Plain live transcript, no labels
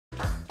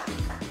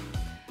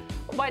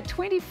by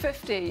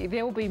 2050,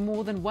 there will be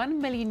more than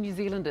 1 million New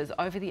Zealanders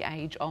over the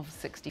age of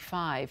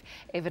 65.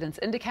 Evidence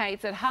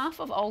indicates that half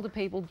of older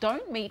people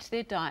don't meet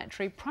their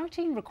dietary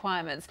protein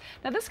requirements.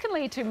 Now, this can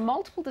lead to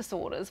multiple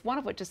disorders, one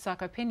of which is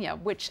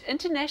sarcopenia, which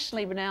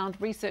internationally renowned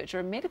researcher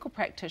and medical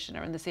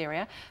practitioner in this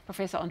area,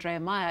 Professor Andrea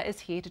Maier, is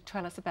here to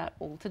tell us about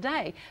all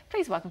today.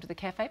 Please welcome to the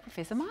Café,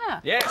 Professor Maier.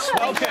 Yes,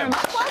 hello. welcome.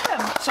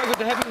 Welcome. So good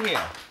to have you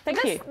here.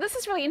 Thank you. This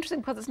is really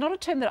interesting because it's not a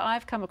term that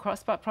I've come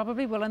across, but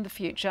probably will in the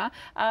future.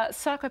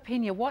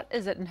 Sarcopenia, what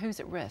is it and who's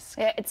at risk?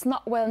 Yeah, it's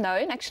not well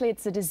known. Actually,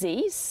 it's a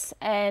disease,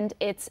 and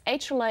it's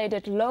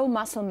age-related low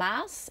muscle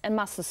mass and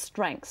muscle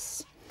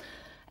strength.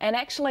 And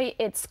actually,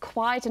 it's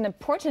quite an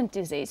important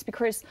disease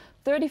because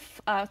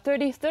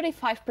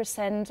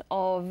 35%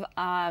 of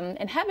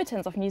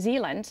inhabitants of New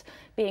Zealand,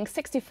 being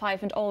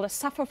 65 and older,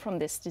 suffer from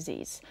this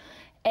disease.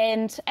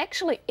 And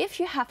actually, if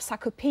you have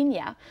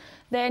sarcopenia,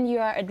 then you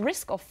are at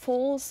risk of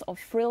falls, of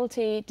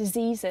frailty,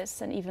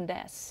 diseases, and even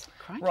death.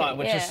 Crikey. Right,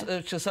 which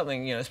is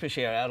something, you know,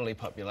 especially our elderly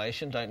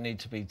population don't need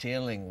to be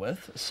dealing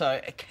with. So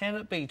can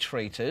it be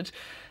treated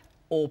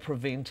or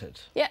prevented?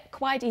 Yeah,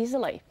 quite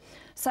easily.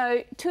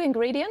 So 2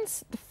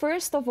 ingredients.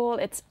 First of all,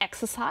 it's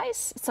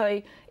exercise.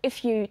 So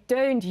if you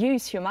don't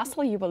use your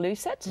muscle, you will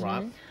lose it.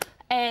 Right.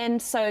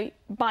 And so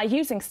by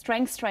using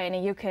strength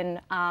training, you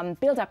can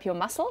build up your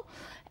muscle.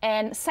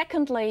 And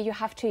secondly, you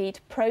have to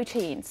eat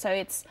protein. So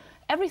it's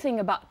everything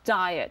about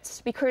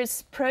diet,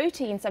 because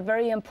proteins are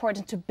very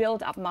important to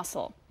build up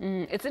muscle.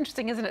 It's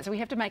interesting, isn't it? So we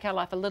have to make our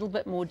life a little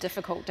bit more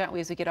difficult, don't we,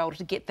 as we get older,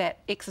 to get that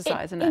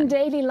exercise in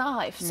daily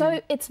life. So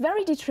it's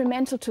very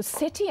detrimental to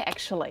city,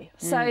 actually.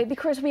 So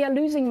because we are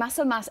losing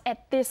muscle mass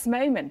at this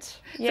moment.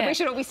 So we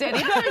should all be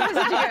standing.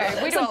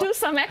 So do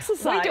some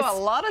exercise. We do a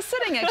lot of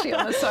sitting, actually,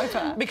 on the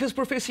sofa. Because,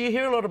 Professor, you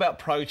hear a lot about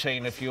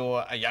protein. If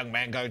you're a young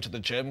man, go to the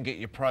gym, get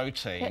your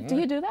protein. Yeah, do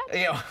you do that?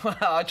 Yeah, well,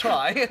 I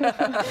try.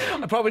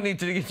 I probably need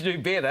to do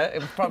better. I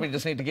probably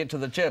just need to get to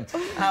the gym.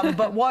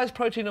 But why is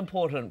protein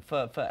important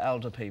for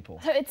elder people?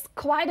 So it's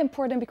quite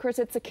important because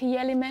it's a key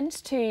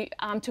element to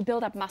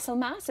build up muscle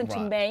mass and to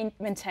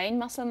maintain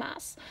muscle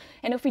mass.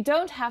 And if we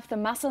don't have the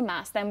muscle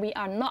mass, then we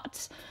are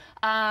not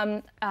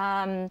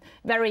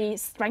very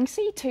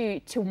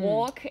strengthy to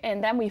walk,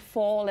 and then we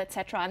fall,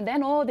 etc. And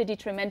then all the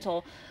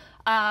detrimental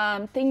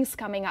things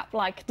coming up,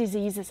 like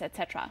diseases,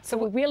 etc. So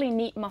we really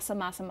need muscle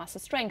mass and muscle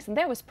strength, and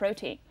there was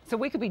protein. So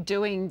we could be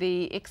doing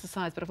the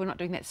exercise, but if we're not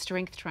doing that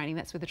strength training,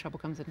 that's where the trouble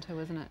comes in too,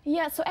 isn't it?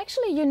 Yeah, so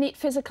actually you need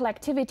physical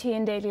activity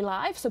in daily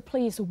life, so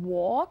please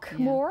walk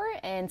more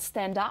and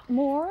stand up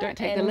more. Don't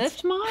take the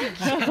lift, Mike.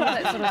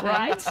 That sort of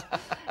right.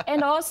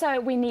 And also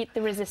we need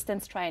the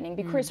resistance training,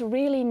 because we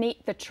really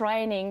need the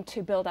training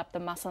to build up the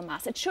muscle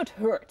mass. It should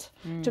hurt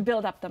to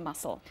build up the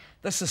muscle.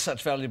 This is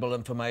such valuable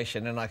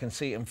information, and I can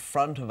see in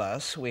front of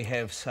us we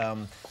have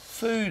some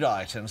food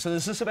items. So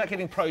is this about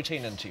getting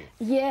protein into you?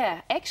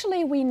 Yeah,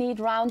 actually we need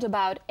round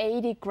about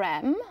 80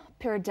 grams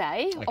per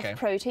day of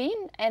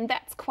protein, and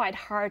that's quite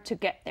hard to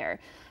get there.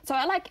 So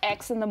I like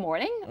eggs in the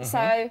morning.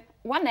 So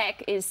 1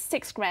 egg is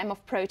 6 grams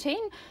of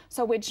protein.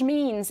 So which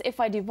means if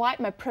I divide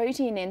my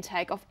protein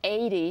intake of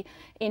 80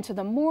 into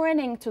the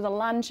morning, to the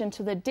lunch, and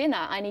to the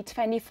dinner, I need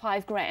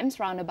 25 grams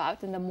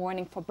roundabout in the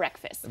morning for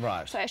breakfast.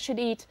 Right. So I should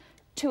eat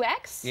 2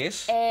 eggs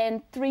yes,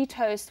 and 3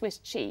 toasts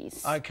with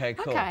cheese. Okay,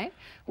 cool. Okay.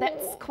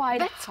 That's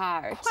quite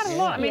hard. Quite a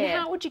lot. I mean,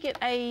 how would you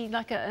get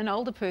an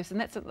older person?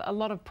 That's a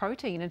lot of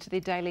protein into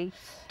their daily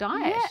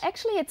diet. Yeah,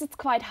 actually it's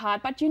quite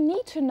hard, but you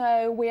need to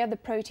know where the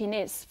protein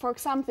is. For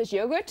example, this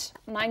yogurt,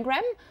 9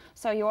 grams.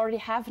 So you already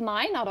have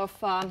 9 out of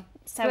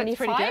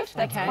 75.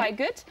 That's quite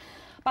good.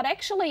 But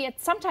actually,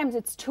 sometimes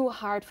it's too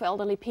hard for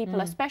elderly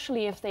people,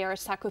 especially if they are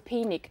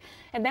sarcopenic.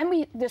 And then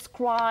we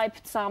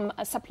described some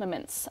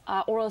supplements,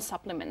 oral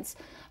supplements,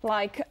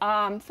 like,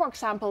 for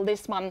example,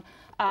 this one,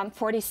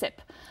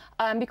 40-sip.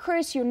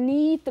 Because you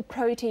need the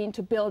protein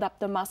to build up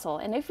the muscle.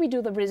 And if we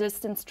do the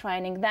resistance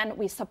training, then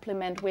we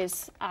supplement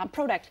with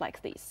products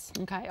like these.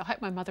 Okay, I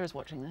hope my mother is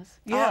watching this.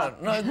 Yeah,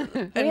 no.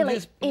 Really,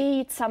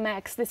 eat some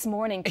eggs this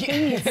morning,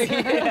 please.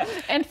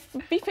 And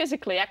be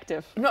physically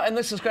active. No, and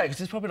this is great, because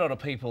there's probably a lot of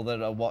people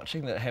that are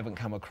watching that haven't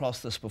come across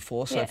this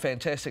before, so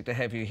fantastic to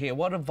have you here.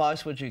 What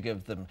advice would you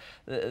give them,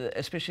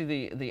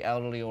 especially the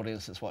elderly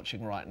audience that's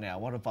watching right now?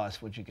 What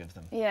advice would you give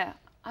them? Yeah,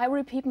 I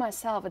repeat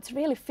myself, it's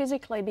really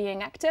physically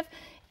being active.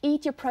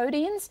 Eat your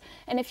proteins,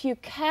 and if you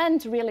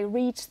can't really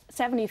reach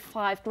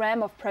 75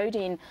 grams of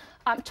protein,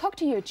 talk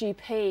to your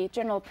GP,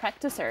 general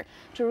practitioner,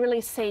 to really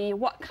see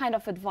what kind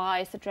of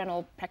advice the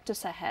general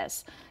practitioner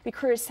has.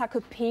 Because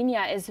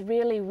sarcopenia is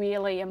really,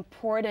 really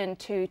important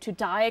to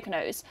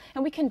diagnose,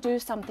 and we can do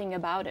something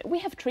about it. We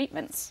have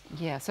treatments.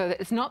 Yeah, so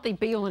it's not the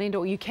be-all and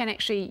end-all. You can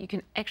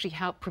actually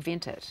help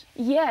prevent it.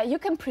 Yeah, you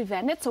can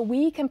prevent it. So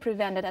we can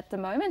prevent it at the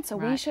moment. So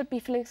we should be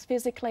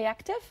physically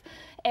active.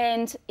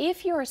 And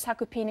if you're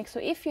sarcopenic, so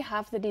if if you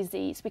have the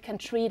disease, we can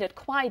treat it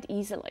quite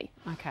easily.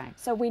 Okay.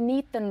 So we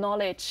need the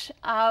knowledge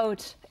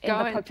out in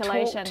the population.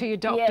 Go and talk to your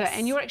doctor. Yes.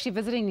 And you're actually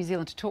visiting New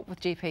Zealand to talk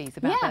with GPs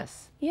about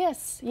this.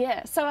 Yes,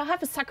 yeah. So I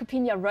have a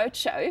Sarcopenia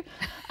roadshow,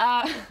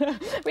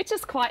 which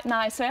is quite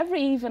nice. So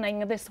every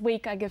evening this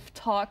week I give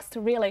talks to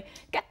really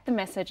get the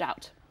message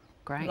out.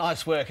 Great.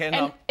 Nice work.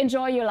 And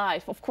enjoy your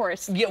life, of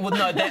course. Yeah, well,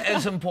 no, that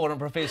is important,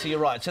 Professor. You're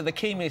right. So the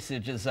key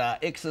messages are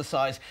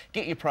exercise,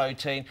 get your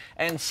protein,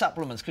 and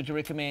supplements. Could you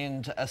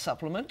recommend a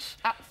supplement?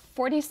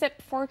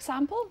 40-sip, for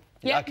example.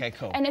 Yeah. Okay,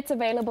 cool. And it's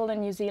available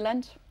in New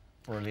Zealand.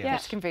 Brilliant.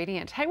 That's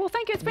convenient. Hey, well,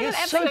 thank you. It's been an so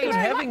absolute good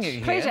having you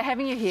here. Pleasure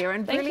having you here,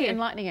 and really you.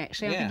 enlightening,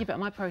 actually. I'm thinking about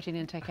my protein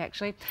intake,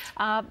 actually.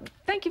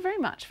 Thank you very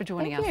much for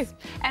joining Thank us.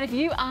 you. And if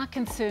you are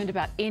concerned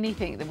about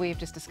anything that we've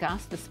just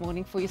discussed this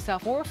morning for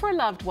yourself or for a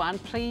loved one,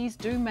 please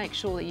do make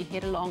sure that you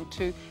head along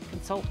to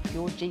consult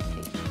your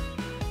GP.